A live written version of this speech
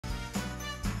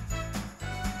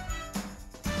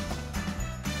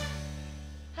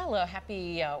Hello,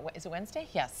 happy, is it Wednesday?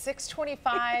 Yes,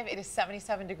 6:25. It is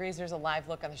 77 degrees. There's a live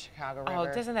look on the Chicago River.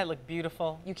 Oh, doesn't that look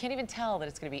beautiful? You can't even tell that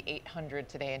it's going to be 800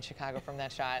 today in Chicago from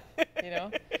that shot, you know?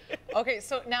 Okay,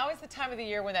 so now is the time of the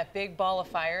year when that big ball of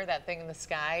fire, that thing in the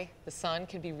sky, the sun,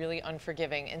 can be really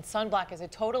unforgiving. And sunblock is a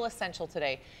total essential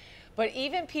today. But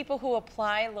even people who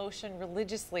apply lotion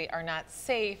religiously are not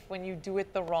safe when you do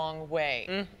it the wrong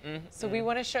way. So we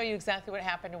want to show you exactly what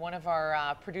happened to one of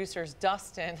our producers,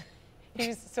 Dustin.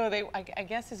 I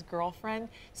guess his girlfriend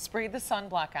sprayed the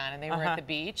sunblock on, and they were at the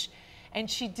beach.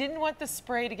 And she didn't want the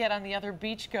spray to get on the other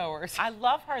beachgoers. I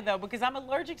love her, though, because I'm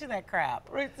allergic to that crap.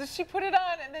 Right, so she put it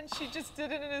on, and then she just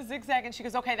did it in a zigzag, and she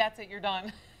goes, okay, that's it, you're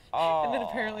done. Oh, and then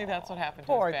apparently that's what happened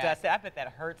to poor his back. Dustin. I bet that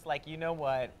hurts like, you know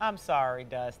what? I'm sorry,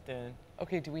 Dustin.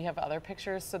 Okay, do we have other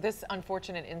pictures? So this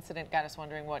unfortunate incident got us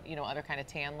wondering what, other kind of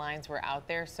tan lines were out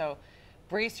there. So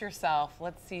brace yourself.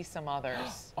 Let's see some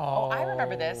others. Oh, I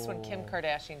remember this when Kim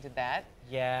Kardashian did that.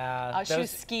 Yeah. She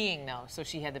was skiing, though, so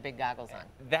she had the big goggles on.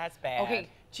 That's bad. Okay,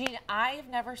 Gene, I have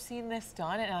never seen this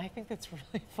done, and I think that's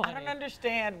really funny. I don't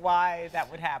understand why that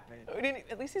would happen.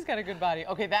 At least he's got a good body.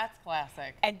 Okay, that's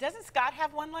classic. And doesn't Scott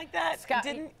have one like that? Scott,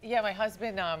 yeah, my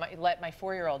husband let my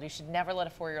 4-year-old, you should never let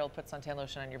a 4-year-old put suntan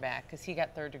lotion on your back, because he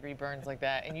got third-degree burns like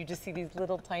that, and you just see these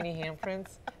little tiny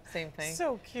handprints. Same thing.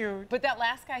 So cute. But that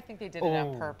last guy, I think they did it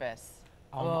on purpose.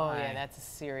 Oh, yeah, that's a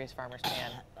serious farmer's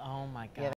tan. Oh, my God. Yeah,